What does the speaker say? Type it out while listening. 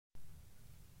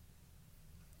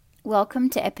Welcome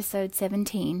to episode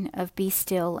 17 of Be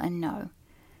Still and Know,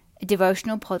 a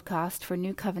devotional podcast for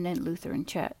New Covenant Lutheran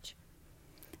Church.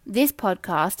 This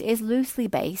podcast is loosely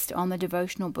based on the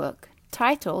devotional book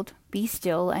titled Be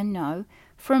Still and Know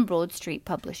from Broad Street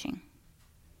Publishing.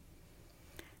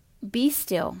 Be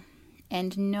still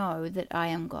and know that I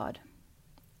am God.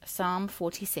 Psalm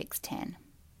 46:10.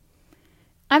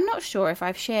 I'm not sure if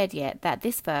I've shared yet that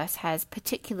this verse has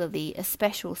particularly a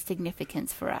special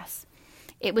significance for us.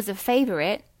 It was a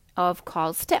favorite of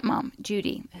Carl's stepmom,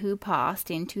 Judy, who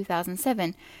passed in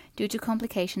 2007 due to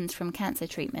complications from cancer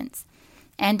treatments,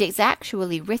 and it's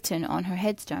actually written on her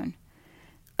headstone.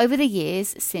 Over the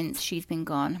years since she's been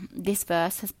gone, this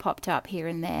verse has popped up here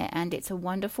and there, and it's a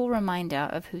wonderful reminder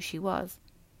of who she was.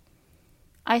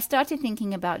 I started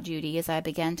thinking about Judy as I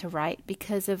began to write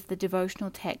because of the devotional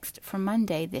text from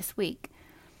Monday this week.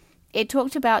 It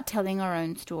talked about telling our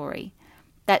own story,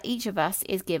 that each of us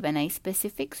is given a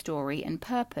specific story and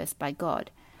purpose by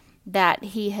God, that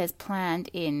He has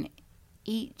planned in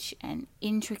each and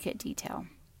intricate detail.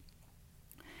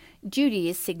 Judy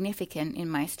is significant in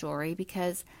my story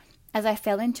because as I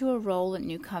fell into a role at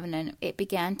New Covenant, it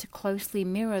began to closely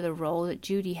mirror the role that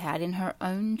Judy had in her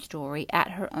own story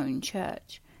at her own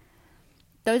church.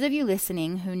 Those of you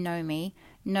listening who know me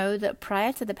know that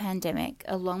prior to the pandemic,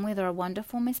 along with our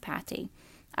wonderful Miss Patty,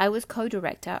 I was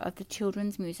co-director of the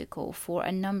children's musical for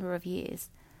a number of years.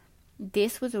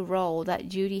 This was a role that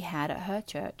Judy had at her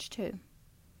church too.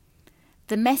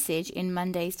 The message in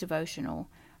Monday's devotional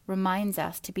reminds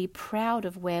us to be proud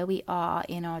of where we are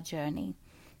in our journey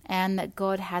and that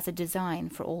God has a design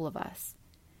for all of us.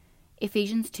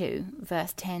 Ephesians 2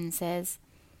 verse 10 says,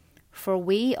 "For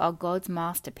we are God's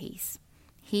masterpiece.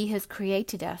 He has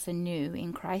created us anew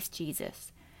in Christ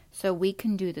Jesus, so we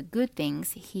can do the good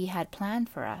things He had planned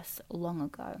for us long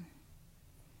ago."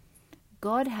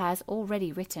 God has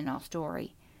already written our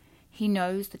story. He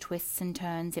knows the twists and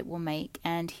turns it will make,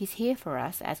 and He's here for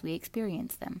us as we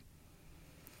experience them.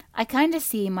 I kind of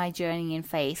see my journey in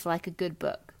faith like a good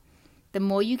book. The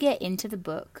more you get into the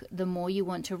book, the more you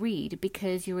want to read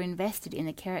because you're invested in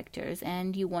the characters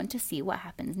and you want to see what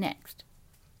happens next.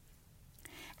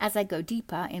 As I go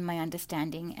deeper in my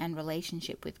understanding and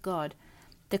relationship with God,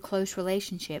 the close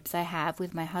relationships I have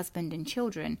with my husband and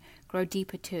children grow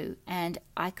deeper too, and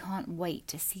I can't wait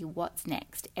to see what's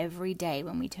next every day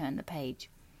when we turn the page.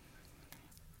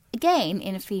 Again,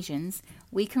 in Ephesians,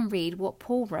 we can read what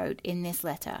Paul wrote in this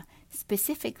letter,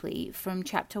 specifically from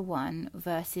chapter 1,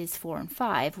 verses 4 and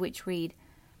 5, which read,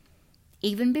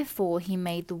 "Even before He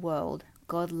made the world,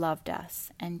 God loved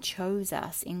us and chose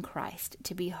us in Christ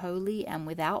to be holy and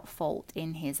without fault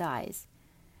in His eyes.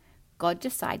 God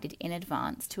decided in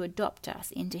advance to adopt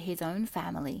us into His own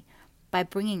family by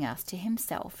bringing us to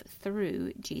Himself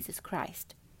through Jesus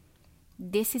Christ.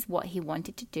 This is what He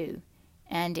wanted to do,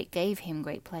 and it gave Him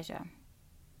great pleasure."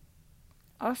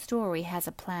 Our story has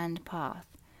a planned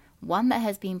path, one that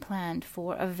has been planned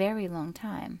for a very long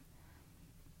time.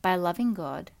 By loving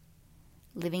God,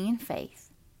 living in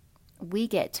faith, we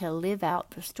get to live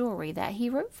out the story that He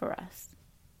wrote for us.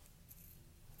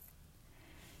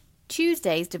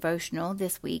 Tuesday's devotional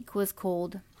this week was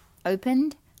called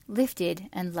Opened, Lifted,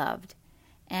 and Loved,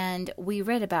 and we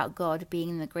read about God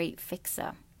being the great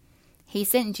fixer. He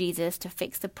sent Jesus to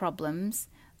fix the problems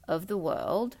of the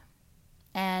world,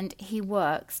 and He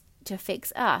works to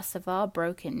fix us of our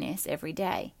brokenness every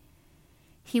day.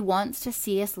 He wants to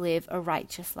see us live a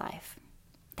righteous life.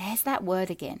 There's that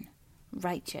word again,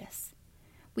 righteous.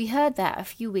 We heard that a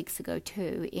few weeks ago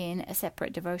too in a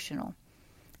separate devotional.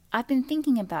 I've been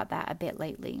thinking about that a bit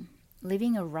lately,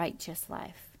 living a righteous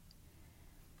life.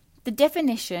 The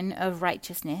definition of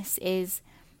righteousness is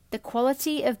the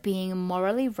quality of being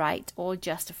morally right or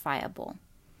justifiable.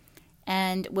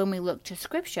 And when we look to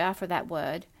Scripture for that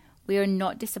word, we are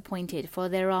not disappointed, for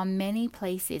there are many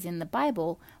places in the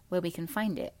Bible where we can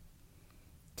find it.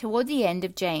 Toward the end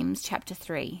of James chapter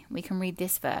 3, we can read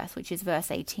this verse, which is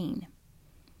verse 18.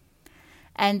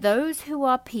 "And those who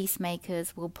are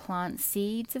peacemakers will plant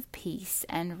seeds of peace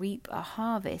and reap a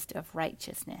harvest of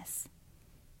righteousness."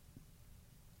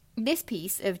 This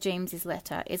piece of James's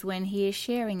letter is when he is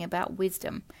sharing about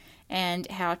wisdom and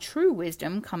how true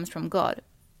wisdom comes from God.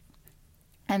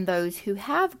 And those who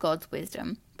have God's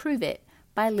wisdom prove it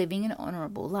by living an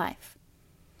honorable life.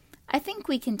 I think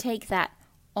we can take that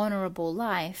honorable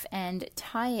life and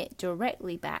tie it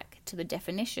directly back to the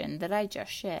definition that I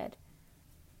just shared.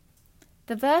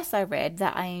 The verse I read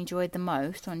that I enjoyed the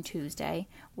most on Tuesday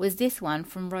was this one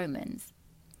from Romans.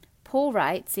 Paul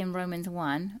writes in Romans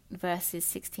 1, verses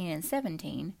 16 and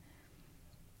 17,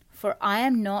 "For I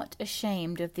am not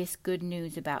ashamed of this good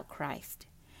news about Christ.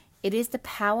 It is the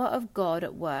power of God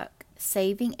at work,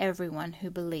 saving everyone who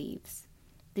believes,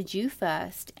 the Jew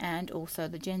first and also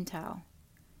the Gentile.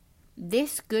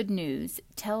 This good news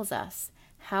tells us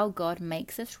how God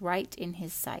makes us right in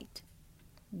his sight.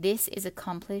 This is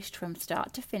accomplished from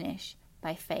start to finish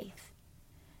by faith.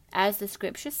 As the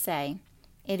scriptures say,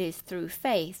 it is through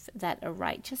faith that a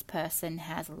righteous person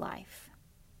has life.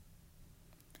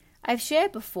 I've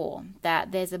shared before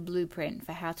that there's a blueprint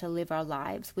for how to live our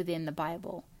lives within the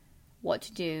Bible. What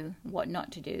to do, what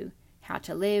not to do, how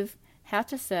to live, how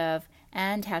to serve,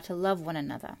 and how to love one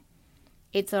another.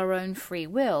 It's our own free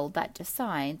will that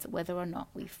decides whether or not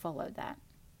we follow that.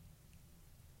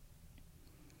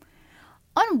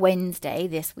 On Wednesday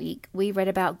this week, we read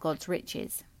about God's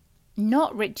riches.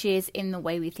 Not riches in the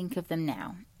way we think of them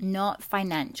now, not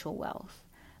financial wealth,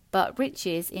 but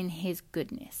riches in his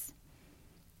goodness.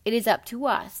 It is up to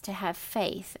us to have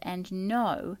faith and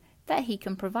know that he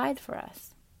can provide for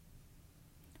us.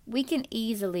 We can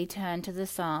easily turn to the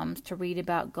Psalms to read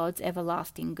about God's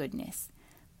everlasting goodness,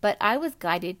 but I was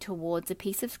guided towards a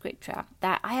piece of scripture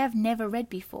that I have never read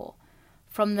before,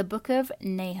 from the book of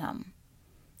Nahum.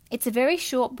 It's a very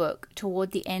short book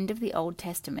toward the end of the Old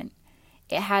Testament.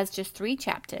 It has just 3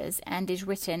 chapters and is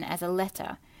written as a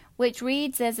letter, which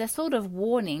reads as a sort of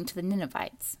warning to the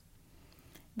Ninevites.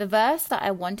 The verse that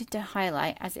I wanted to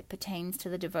highlight as it pertains to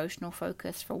the devotional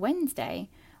focus for Wednesday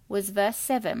was verse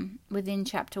 7 within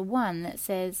chapter 1 that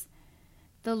says,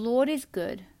 "The Lord is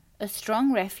good, a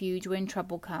strong refuge when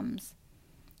trouble comes.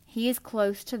 He is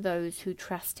close to those who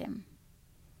trust him."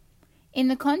 In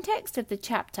the context of the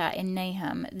chapter in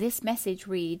Nahum, this message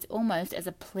reads almost as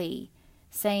a plea,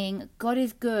 saying, God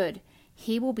is good,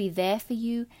 he will be there for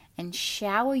you and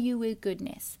shower you with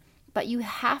goodness, but you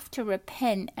have to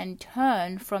repent and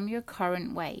turn from your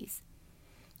current ways.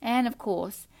 And of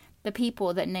course, the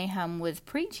people that Nahum was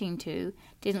preaching to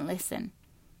didn't listen.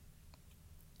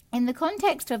 In the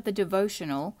context of the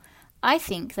devotional, I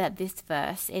think that this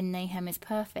verse in Nahum is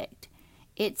perfect.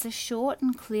 It's a short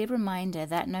and clear reminder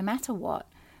that no matter what,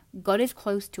 God is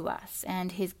close to us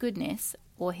and his goodness,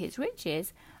 or his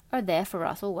riches, are there for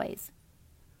us always.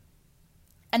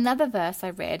 Another verse I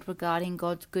read regarding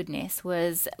God's goodness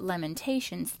was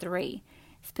Lamentations 3,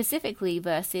 specifically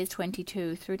verses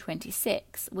 22 through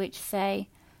 26, which say,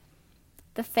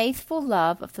 "The faithful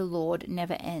love of the Lord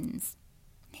never ends.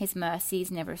 His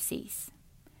mercies never cease.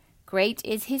 Great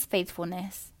is his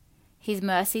faithfulness. His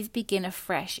mercies begin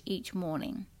afresh each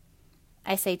morning.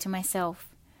 I say to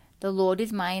myself, the Lord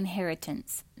is my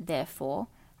inheritance, therefore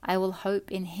I will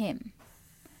hope in him.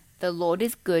 The Lord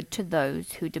is good to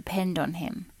those who depend on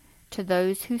him, to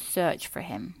those who search for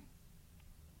him."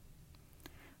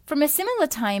 From a similar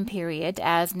time period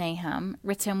as Nahum,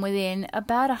 written within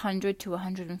about 100 to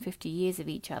 150 years of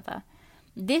each other,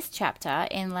 this chapter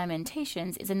in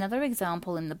Lamentations is another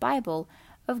example in the Bible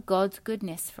of God's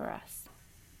goodness for us.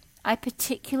 I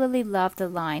particularly love the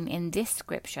line in this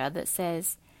scripture that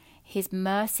says, "His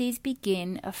mercies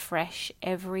begin afresh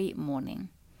every morning."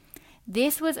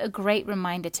 This was a great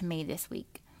reminder to me this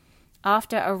week.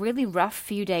 After a really rough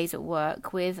few days at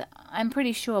work, with, I'm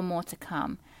pretty sure, more to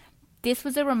come, this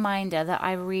was a reminder that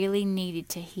I really needed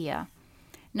to hear.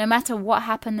 No matter what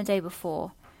happened the day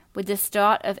before, with the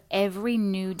start of every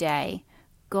new day,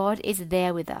 God is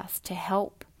there with us to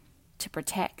help, to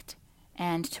protect,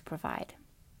 and to provide.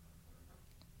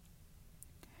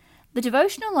 The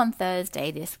devotional on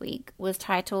Thursday this week was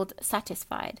titled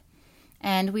Satisfied,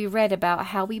 and we read about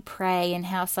how we pray and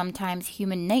how sometimes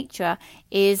human nature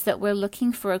is that we're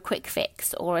looking for a quick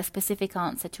fix or a specific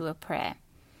answer to a prayer.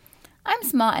 I'm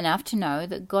smart enough to know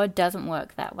that God doesn't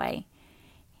work that way.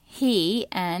 He,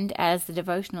 and as the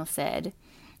devotional said,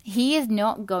 he is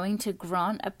not going to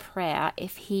grant a prayer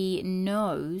if he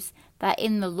knows that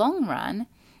in the long run,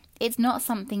 it's not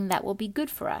something that will be good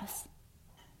for us.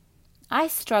 I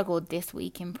struggled this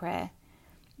week in prayer.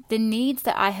 The needs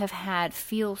that I have had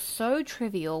feel so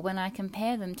trivial when I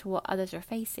compare them to what others are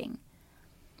facing.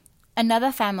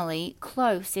 Another family,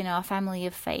 close in our family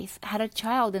of faith, had a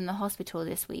child in the hospital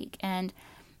this week, and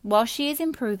while she is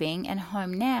improving and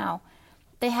home now,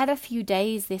 they had a few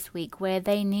days this week where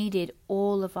they needed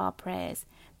all of our prayers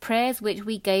which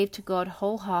we gave to God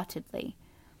wholeheartedly.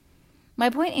 My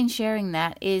point in sharing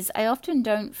that is I often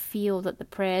don't feel that the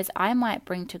prayers I might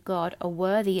bring to God are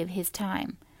worthy of his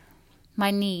time.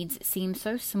 My needs seem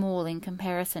so small in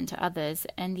comparison to others,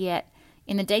 and yet,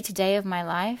 in the day-to-day of my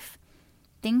life,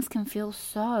 things can feel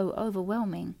so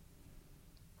overwhelming.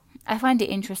 I find it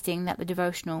interesting that the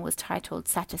devotional was titled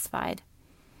Satisfied.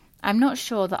 I'm not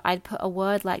sure that I'd put a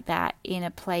word like that in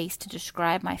a place to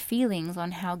describe my feelings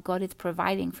on how God is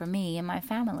providing for me and my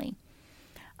family.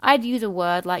 I'd use a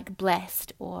word like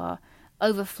blessed or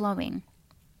overflowing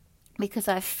because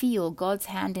I feel God's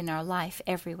hand in our life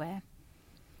everywhere.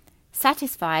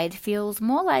 Satisfied feels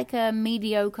more like a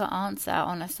mediocre answer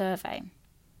on a survey.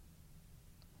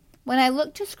 When I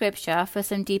look to Scripture for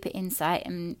some deeper insight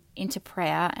into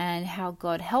prayer and how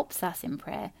God helps us in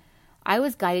prayer, I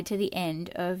was guided to the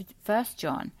end of 1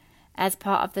 John as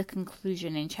part of the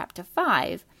conclusion in chapter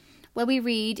 5, where we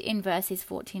read in verses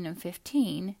 14 and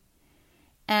 15,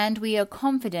 "And we are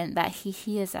confident that he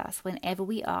hears us whenever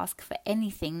we ask for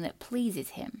anything that pleases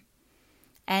him.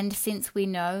 And since we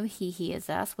know he hears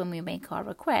us when we make our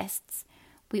requests,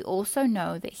 we also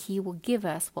know that he will give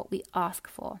us what we ask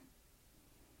for."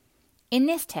 In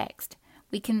this text,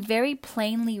 we can very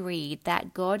plainly read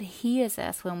that God hears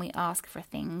us when we ask for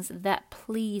things that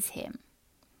please him.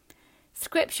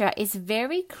 Scripture is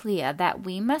very clear that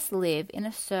we must live in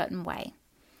a certain way.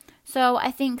 So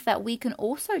I think that we can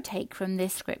also take from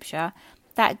this scripture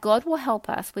that God will help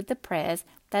us with the prayers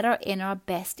that are in our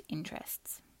best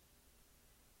interests.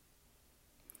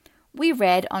 We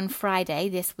read on Friday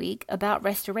this week about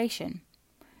restoration.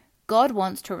 God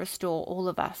wants to restore all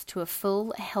of us to a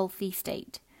full, healthy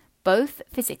state, both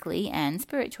physically and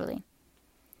spiritually.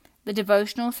 The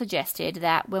devotional suggested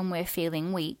that when we're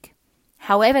feeling weak,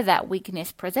 however that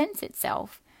weakness presents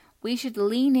itself, we should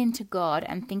lean into God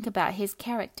and think about his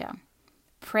character,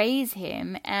 praise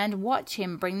him, and watch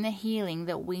him bring the healing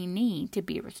that we need to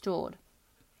be restored.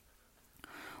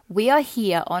 We are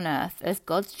here on earth as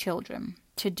God's children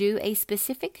to do a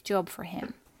specific job for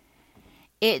him.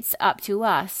 It's up to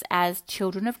us as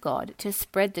children of God to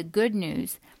spread the good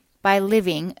news by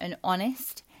living an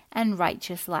honest and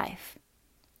righteous life.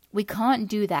 We can't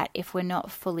do that if we're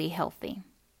not fully healthy.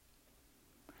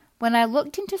 When I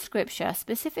looked into Scripture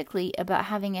specifically about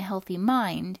having a healthy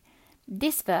mind,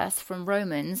 this verse from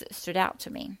Romans stood out to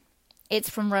me.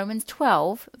 It's from Romans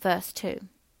 12, verse 2.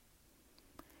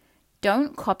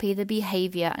 "Don't copy the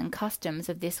behavior and customs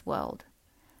of this world,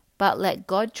 but let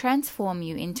God transform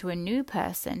you into a new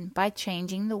person by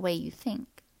changing the way you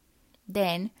think.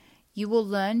 Then you will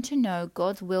learn to know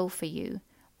God's will for you,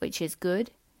 which is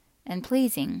good and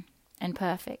pleasing and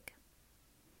perfect."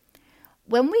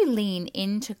 When we lean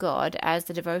into God, as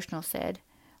the devotional said,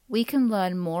 we can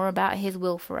learn more about his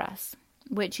will for us,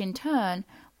 which in turn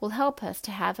will help us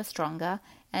to have a stronger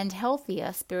and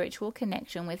healthier spiritual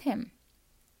connection with him.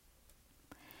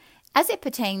 As it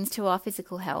pertains to our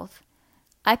physical health,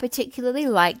 I particularly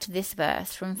liked this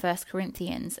verse from 1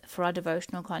 Corinthians for our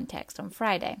devotional context on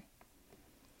Friday.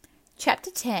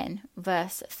 Chapter 10,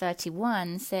 verse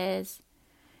 31 says,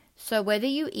 "So whether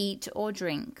you eat or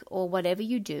drink or whatever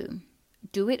you do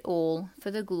it all for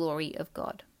the glory of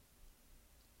God."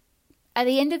 At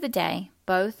the end of the day,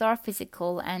 both our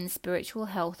physical and spiritual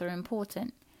health are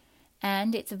important,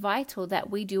 and it's vital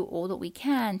that we do all that we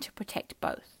can to protect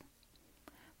both.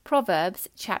 Proverbs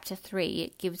chapter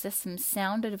 3 gives us some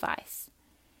sound advice.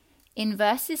 In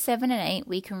verses 7 and 8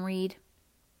 we can read,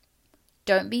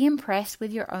 "Don't be impressed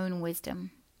with your own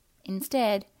wisdom.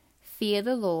 Instead, fear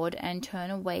the Lord and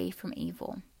turn away from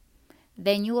evil.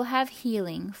 Then you will have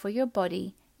healing for your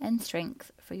body and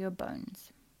strength for your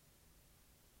bones."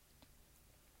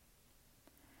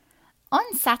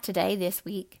 On Saturday this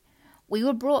week, we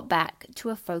were brought back to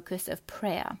a focus of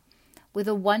prayer with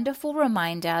a wonderful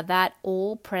reminder that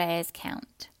all prayers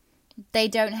count. They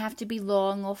don't have to be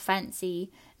long or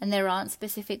fancy, and there aren't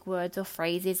specific words or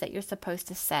phrases that you're supposed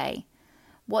to say.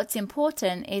 What's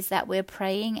important is that we're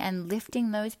praying and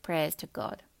lifting those prayers to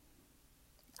God.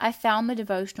 I found the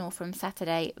devotional from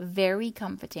Saturday very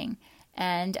comforting,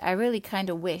 and I really kind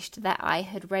of wished that I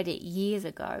had read it years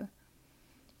ago.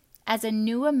 As a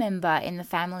newer member in the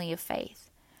family of faith,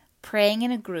 praying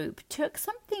in a group took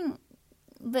some time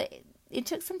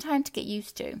to get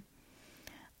used to.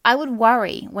 I would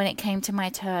worry when it came to my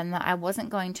turn that I wasn't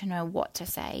going to know what to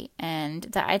say and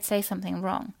that I'd say something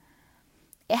wrong.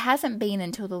 It hasn't been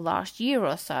until the last year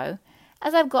or so,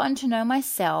 as I've gotten to know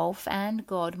myself and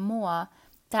God more,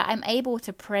 that I'm able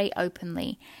to pray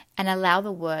openly and allow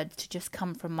the words to just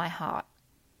come from my heart.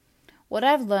 What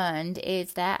I've learned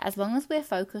is that as long as we're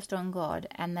focused on God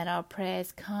and that our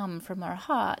prayers come from our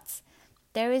hearts,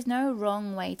 there is no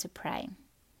wrong way to pray.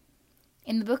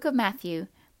 In the book of Matthew,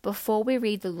 before we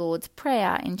read the Lord's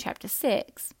Prayer in chapter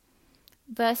 6,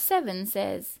 verse 7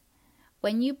 says,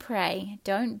 "When you pray,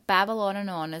 don't babble on and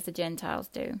on as the Gentiles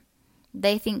do.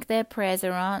 They think their prayers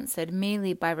are answered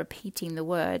merely by repeating the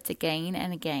words again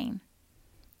and again."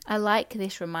 I like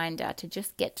this reminder to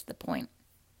just get to the point.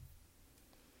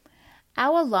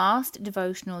 Our last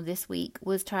devotional this week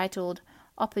was titled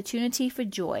Opportunity for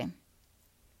Joy.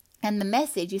 And the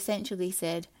message essentially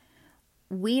said,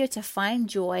 we are to find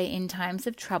joy in times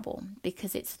of trouble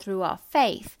because it's through our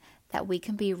faith that we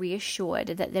can be reassured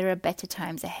that there are better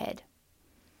times ahead.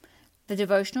 The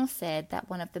devotional said that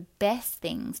one of the best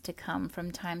things to come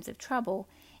from times of trouble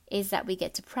is that we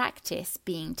get to practice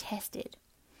being tested.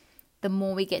 The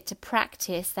more we get to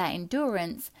practice that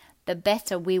endurance, the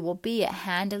better we will be at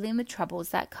handling the troubles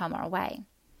that come our way.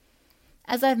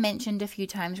 As I've mentioned a few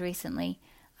times recently,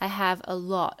 I have a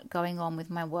lot going on with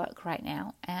my work right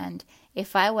now, and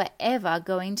if I were ever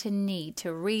going to need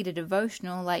to read a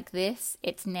devotional like this,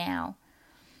 it's now.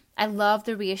 I love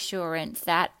the reassurance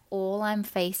that all I'm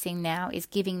facing now is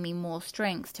giving me more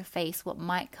strength to face what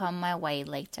might come my way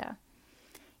later.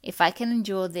 If I can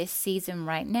endure this season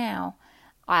right now,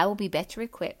 I will be better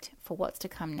equipped for what's to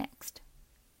come next.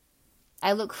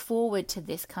 I look forward to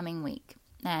this coming week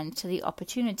and to the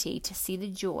opportunity to see the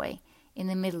joy in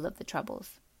the middle of the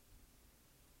troubles.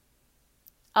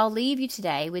 I'll leave you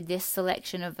today with this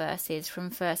selection of verses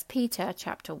from 1 Peter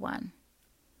chapter 1.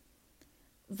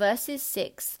 Verses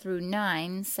 6 through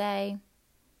 9 say,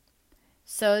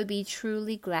 "So be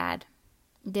truly glad.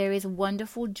 There is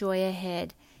wonderful joy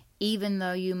ahead, even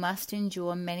though you must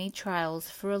endure many trials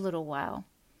for a little while.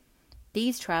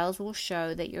 These trials will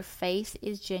show that your faith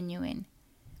is genuine.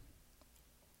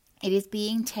 It is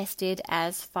being tested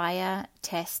as fire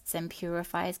tests and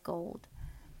purifies gold,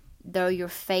 though your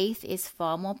faith is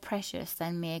far more precious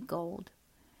than mere gold.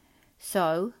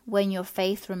 So, when your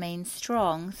faith remains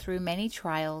strong through many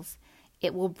trials,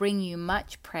 it will bring you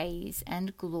much praise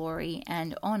and glory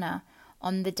and honor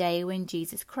on the day when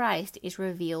Jesus Christ is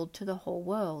revealed to the whole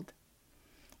world.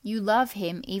 You love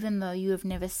him even though you have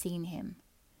never seen him.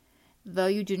 Though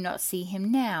you do not see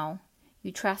him now,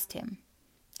 you trust him,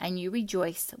 and you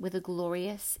rejoice with a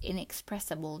glorious,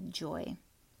 inexpressible joy.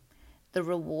 The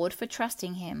reward for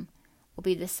trusting him will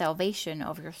be the salvation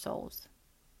of your souls."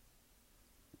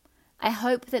 I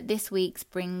hope that this week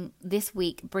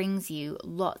brings you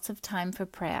lots of time for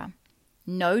prayer,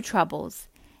 no troubles,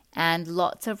 and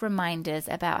lots of reminders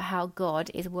about how God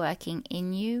is working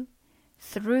in you,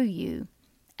 through you,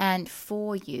 and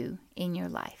for you in your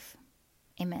life.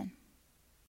 Amen.